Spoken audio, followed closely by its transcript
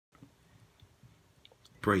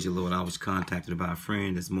Praise the Lord. I was contacted by a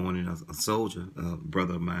friend this morning, a soldier, a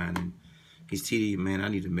brother of mine, and he's telling me, man, I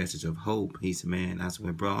need a message of hope. He said, man, I said,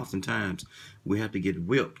 well, bro, oftentimes we have to get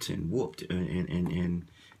whipped and whooped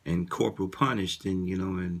and corporal punished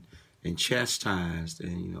and, and chastised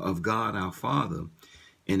and, of God our Father.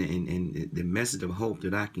 And the message of hope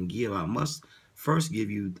that I can give, I must first give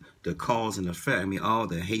you the cause and effect. I mean, all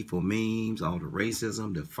the hateful memes, all the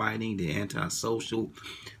racism, the fighting, the antisocialism,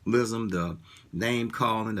 the name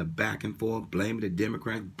calling, the back and forth, blaming the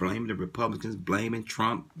Democrats, blaming the Republicans, blaming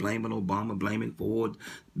Trump, blaming Obama, blaming Ford,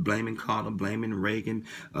 blaming Carter, blaming Reagan,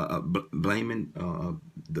 blaming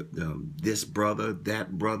this brother,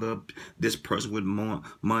 that brother, this person with more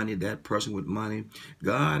money, that person with money.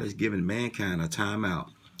 God has given mankind a timeout.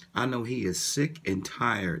 I know he is sick and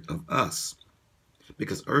tired of us,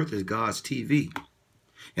 because earth is God's TV.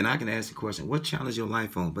 And I can ask the question, what channel is your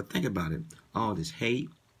life on? But think about it. All this hate,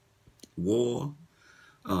 war,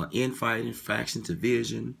 infighting, faction,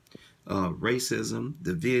 division, racism,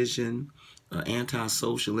 division,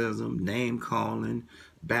 anti-socialism, name-calling,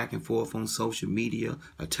 back and forth on social media,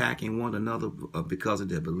 attacking one another because of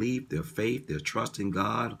their belief, their faith, their trust in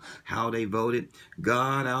God, how they voted.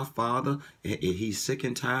 God, our Father, he's sick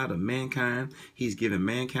and tired of mankind. He's giving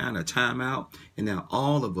mankind a timeout. And now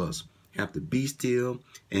all of us have to be still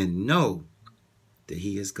and know that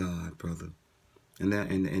he is God, brother. And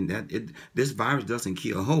this virus doesn't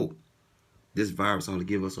kill hope. This virus ought to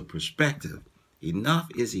give us a perspective. Enough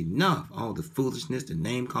is enough. All the foolishness, the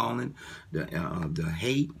name calling, the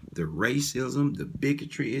hate, the racism, the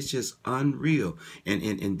bigotry. It's just unreal. And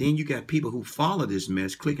then you got people who follow this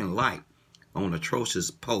mess, clicking like on atrocious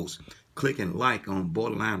posts, clicking like on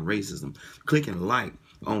borderline racism, clicking like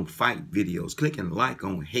on fight videos, clicking like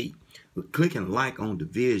on hate, clicking like on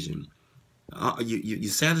division. You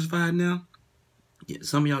satisfied now?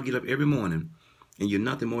 Some of y'all get up every morning and you're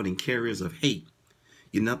nothing more than carriers of hate.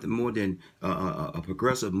 You're nothing more than a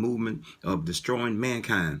progressive movement of destroying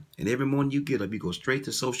mankind. And every morning you get up, you go straight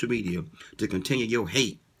to social media to continue your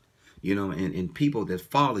hate. And people that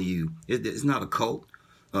follow you. It's not a cult.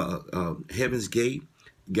 Heaven's Gate,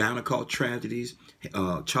 Gynecologist Tragedies,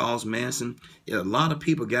 Charles Manson. A lot of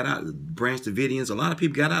people got out, Branch Davidians. A lot of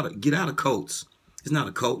people get out of cults. It's not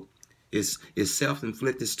a cult. It's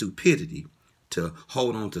self-inflicted stupidity to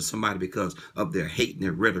hold on to somebody because of their hate and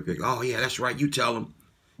their rhetoric. Oh yeah, that's right. You tell them.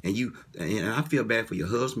 And I feel bad for your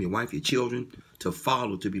husband, your wife, your children to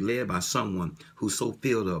follow, to be led by someone who's so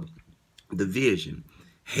filled up division,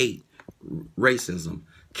 hate, racism,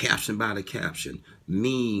 captioned by the caption,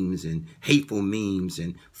 memes and hateful memes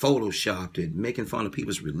and photoshopped and making fun of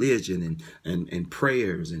people's religion and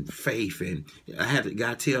prayers and faith. And I had a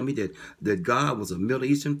guy tell me that God was a Middle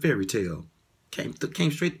Eastern fairy tale. Came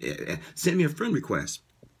straight, sent me a friend request.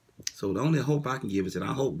 So the only hope I can give is that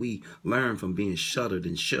I hope we learn from being shuttered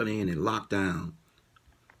and shut in and locked down.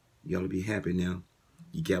 You ought to be happy now.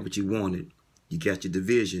 You got what you wanted. You got your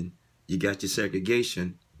division. You got your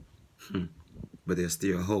segregation. But there's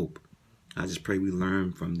still hope. I just pray we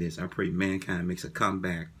learn from this. I pray mankind makes a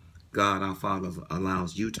comeback. God, our Father,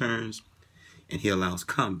 allows U-turns and he allows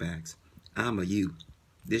comebacks. I'm a you.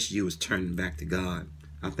 This you is turning back to God.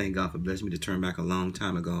 I thank God for blessing me to turn back a long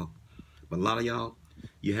time ago. But a lot of y'all,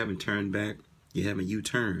 you haven't turned back. You haven't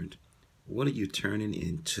U-turned. What are you turning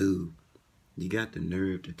into? You got the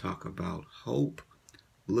nerve to talk about hope.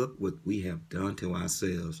 Look what we have done to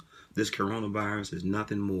ourselves. This coronavirus is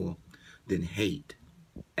nothing more than hate.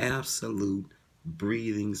 Absolute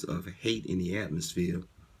breathings of hate in the atmosphere.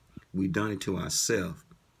 We've done it to ourselves.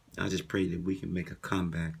 I just pray that we can make a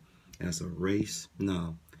comeback as a race.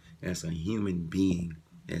 No, as a human being,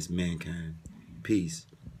 as mankind. Peace.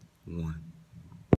 One.